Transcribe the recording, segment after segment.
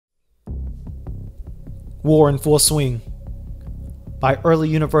War in full swing. By early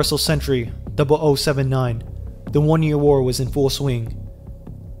Universal Century 0079, the one-year war was in full swing.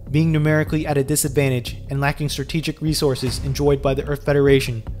 Being numerically at a disadvantage and lacking strategic resources enjoyed by the Earth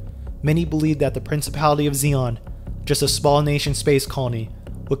Federation, many believed that the Principality of Zeon, just a small nation space colony,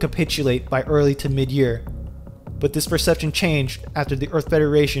 would capitulate by early to mid-year. But this perception changed after the Earth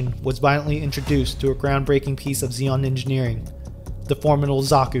Federation was violently introduced to a groundbreaking piece of Zeon engineering, the formidable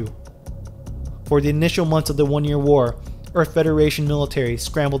Zaku. For the initial months of the one-year war, Earth Federation military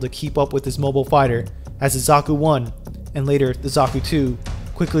scrambled to keep up with this mobile fighter, as the Zaku 1, and later the Zaku 2,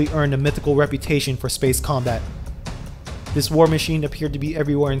 quickly earned a mythical reputation for space combat. This war machine appeared to be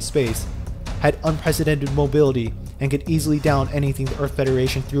everywhere in space, had unprecedented mobility, and could easily down anything the Earth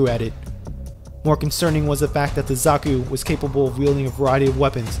Federation threw at it. More concerning was the fact that the Zaku was capable of wielding a variety of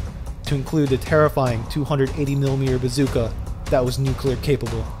weapons, to include the terrifying 280mm bazooka that was nuclear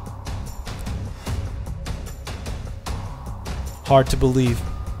capable. Hard to believe.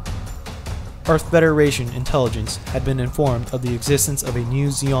 Earth Federation intelligence had been informed of the existence of a new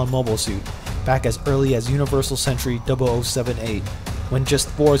Zeon mobile suit back as early as Universal Century 0078, when just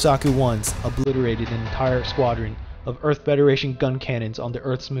 4 Zaku 1s obliterated an entire squadron of Earth Federation gun cannons on the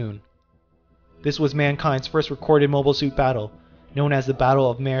Earth's moon. This was mankind's first recorded mobile suit battle, known as the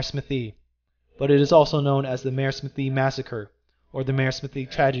Battle of Mare Smithy, but it is also known as the Mare Smithy Massacre, or the Mare Smithy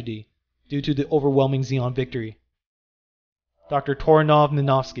Tragedy, due to the overwhelming Zeon victory. Dr. Toranov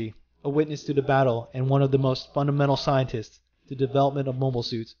Minovsky, a witness to the battle and one of the most fundamental scientists to the development of mobile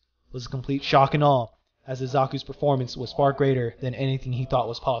suits, was a complete shock and awe, as the Zaku's performance was far greater than anything he thought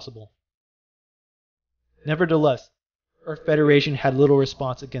was possible. Nevertheless, Earth Federation had little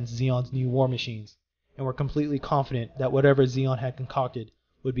response against Zeon's new war machines, and were completely confident that whatever Zeon had concocted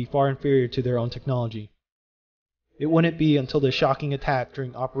would be far inferior to their own technology. It wouldn't be until the shocking attack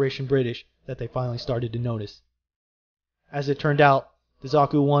during Operation British that they finally started to notice. As it turned out, the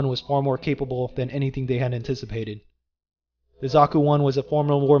Zaku 1 was far more capable than anything they had anticipated. The Zaku 1 was a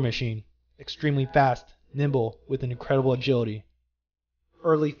formidable war machine, extremely fast, nimble, with an incredible agility.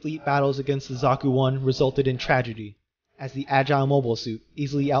 Early fleet battles against the Zaku 1 resulted in tragedy, as the agile mobile suit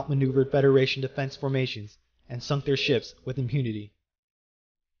easily outmaneuvered Federation defense formations and sunk their ships with impunity.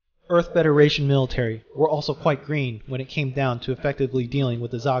 Earth Federation military were also quite green when it came down to effectively dealing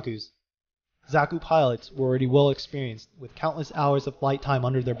with the Zakus. Zaku pilots were already well experienced, with countless hours of flight time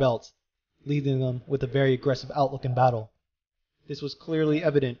under their belts, leaving them with a very aggressive outlook in battle. This was clearly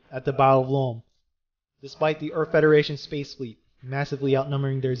evident at the Battle of Loam. Despite the Earth Federation space fleet massively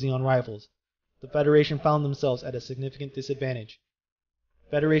outnumbering their Zeon rivals, the Federation found themselves at a significant disadvantage.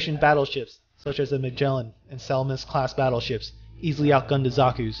 Federation battleships, such as the Magellan and Salamis-class battleships, easily outgunned the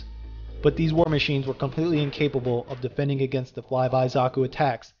Zakus, but these war machines were completely incapable of defending against the flyby Zaku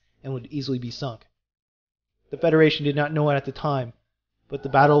attacks and would easily be sunk. The Federation did not know it at the time, but the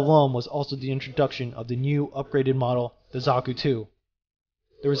Battle of Loam was also the introduction of the new, upgraded model, the Zaku 2.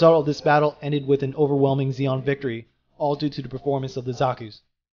 The result of this battle ended with an overwhelming Zeon victory, all due to the performance of the Zakus.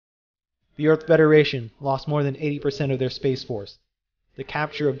 The Earth Federation lost more than 80% of their space force. The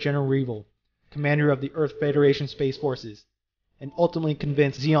capture of General Revel, commander of the Earth Federation Space Forces, and ultimately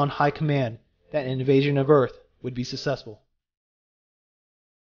convinced Zeon High Command that an invasion of Earth would be successful.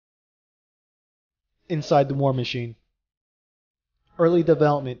 Inside the war machine. Early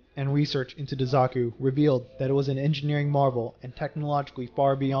development and research into the Zaku revealed that it was an engineering marvel and technologically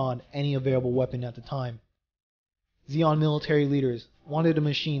far beyond any available weapon at the time. Zeon military leaders wanted a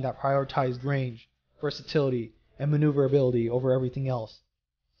machine that prioritized range, versatility, and maneuverability over everything else.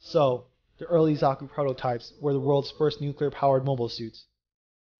 So, the early Zaku prototypes were the world's first nuclear-powered mobile suits.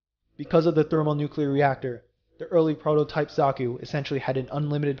 Because of the thermonuclear reactor, the early prototype Zaku essentially had an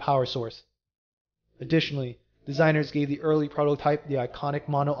unlimited power source. Additionally, designers gave the early prototype the iconic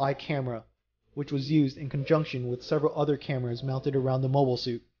mono-eye camera, which was used in conjunction with several other cameras mounted around the mobile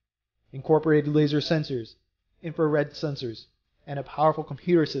suit, incorporated laser sensors, infrared sensors, and a powerful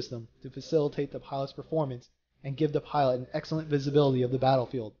computer system to facilitate the pilot's performance and give the pilot an excellent visibility of the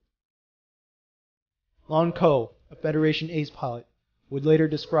battlefield. Lon Ko, a Federation ace pilot, would later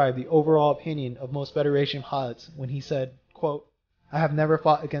describe the overall opinion of most Federation pilots when he said, quote, "I have never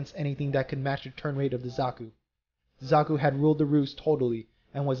fought against anything that could match the turn rate of the Zaku. The Zaku had ruled the roost totally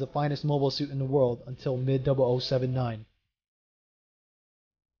and was the finest mobile suit in the world until mid-0079.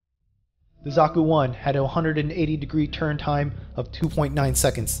 The Zaku 1 had a 180-degree turn time of 2.9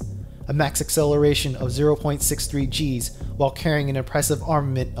 seconds, a max acceleration of 0.63 Gs while carrying an impressive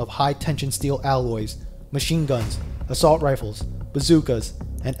armament of high-tension steel alloys, machine guns, assault rifles, bazookas,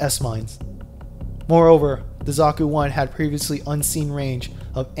 and S-mines. Moreover, the Zaku 1 had previously unseen range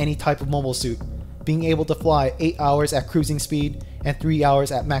of any type of mobile suit, being able to fly 8 hours at cruising speed and 3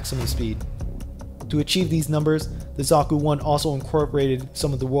 hours at maximum speed. To achieve these numbers, the Zaku 1 also incorporated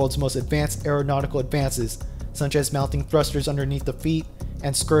some of the world's most advanced aeronautical advances, such as mounting thrusters underneath the feet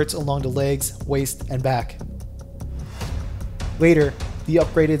and skirts along the legs, waist, and back. Later, the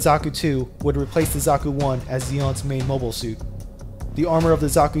upgraded Zaku 2 would replace the Zaku 1 as Zeon's main mobile suit. The armor of the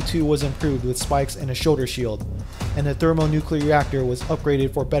Zaku 2 was improved with spikes and a shoulder shield, and the thermonuclear reactor was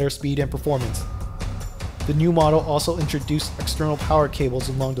upgraded for better speed and performance. The new model also introduced external power cables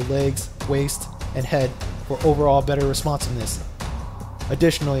along the legs, waist, and head for overall better responsiveness.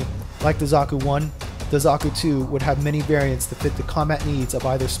 Additionally, like the Zaku 1, the Zaku 2 would have many variants to fit the combat needs of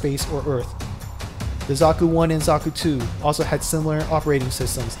either space or Earth. The Zaku 1 and Zaku 2 also had similar operating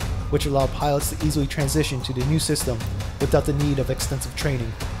systems, which allowed pilots to easily transition to the new system without the need of extensive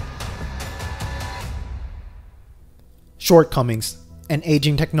training. Shortcomings and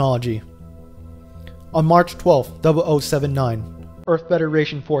aging technology. On March 12, 0079, Earth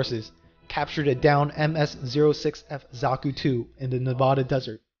Federation forces captured a downed MS-06F Zaku 2 in the Nevada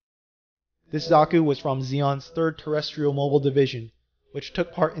desert. This Zaku was from Zeon's 3rd Terrestrial Mobile Division, which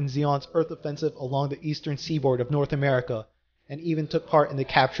took part in Zeon's Earth offensive along the eastern seaboard of North America, and even took part in the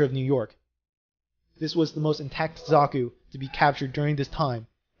capture of New York. This was the most intact Zaku to be captured during this time,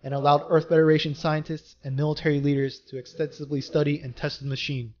 and allowed Earth Federation scientists and military leaders to extensively study and test the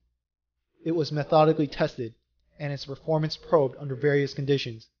machine. It was methodically tested, and its performance probed under various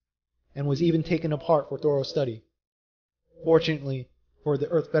conditions, and was even taken apart for thorough study. Fortunately for the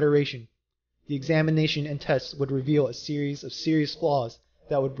Earth Federation, the examination and tests would reveal a series of serious flaws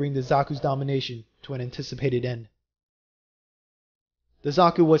that would bring the Zaku's domination to an anticipated end. The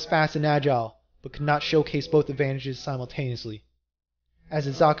Zaku was fast and agile, but could not showcase both advantages simultaneously. As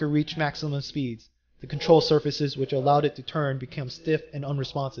the Zaku reached maximum speeds, the control surfaces which allowed it to turn became stiff and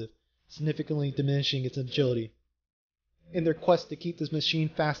unresponsive, significantly diminishing its agility. In their quest to keep this machine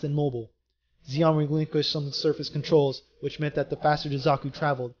fast and mobile, Zeon relinquished some surface controls, which meant that the faster the Zaku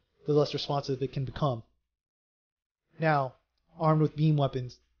traveled, the less responsive it can become. Now, armed with beam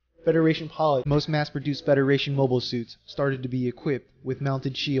weapons, Federation pilots, most mass-produced Federation mobile suits, started to be equipped with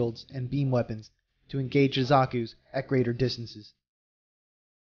mounted shields and beam weapons to engage the Zakus at greater distances.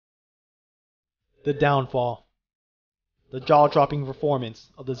 The downfall. The jaw-dropping performance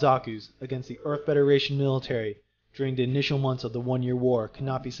of the Zakus against the Earth Federation military during the initial months of the One-Year War could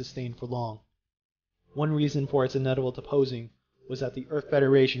not be sustained for long. One reason for its inevitable opposing was that the Earth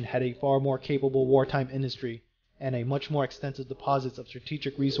Federation had a far more capable wartime industry and a much more extensive deposits of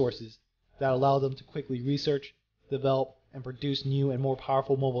strategic resources that allowed them to quickly research, develop, and produce new and more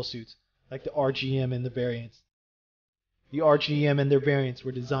powerful mobile suits like the RGM and the variants. The RGM and their variants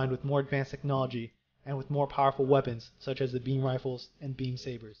were designed with more advanced technology and with more powerful weapons such as the beam rifles and beam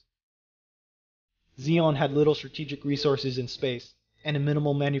sabers. Zeon had little strategic resources in space and a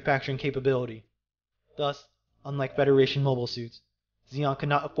minimal manufacturing capability. Thus, unlike Federation mobile suits, Zeon could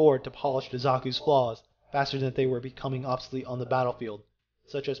not afford to polish the Zaku's flaws faster than they were becoming obsolete on the battlefield,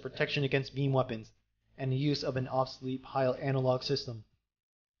 such as protection against beam weapons and the use of an obsolete pilot analog system.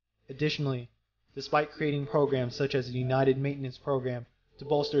 Additionally, despite creating programs such as the United Maintenance Program to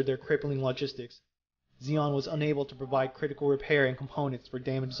bolster their crippling logistics, Zeon was unable to provide critical repair and components for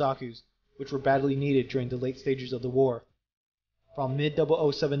damaged Zakus, which were badly needed during the late stages of the war. From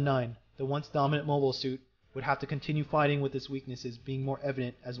mid-0079, the once dominant mobile suit would have to continue fighting with its weaknesses being more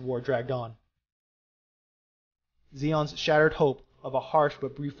evident as war dragged on. Zeon's shattered hope of a harsh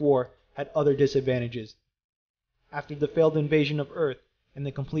but brief war had other disadvantages. After the failed invasion of Earth and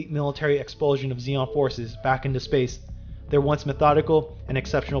the complete military expulsion of Zeon forces back into space, their once methodical and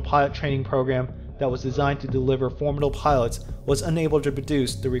exceptional pilot training program that was designed to deliver formidable pilots was unable to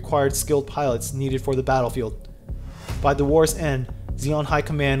produce the required skilled pilots needed for the battlefield. By the war's end, Zeon High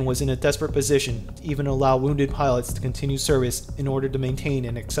Command was in a desperate position to even allow wounded pilots to continue service in order to maintain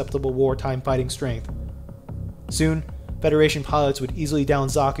an acceptable wartime fighting strength. Soon, Federation pilots would easily down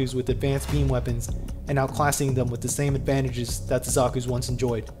Zakus with advanced beam weapons and outclassing them with the same advantages that the Zakus once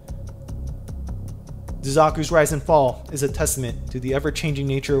enjoyed. The Zaku's rise and fall is a testament to the ever-changing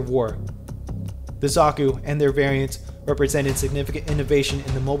nature of war. The Zaku and their variants represented significant innovation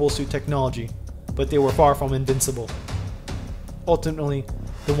in the mobile suit technology, but they were far from invincible. Ultimately,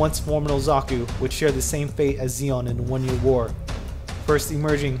 the once formidable Zaku would share the same fate as Zeon in the One-Year War, first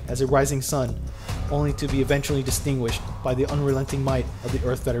emerging as a rising sun, only to be eventually extinguished by the unrelenting might of the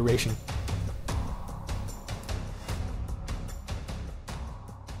Earth Federation.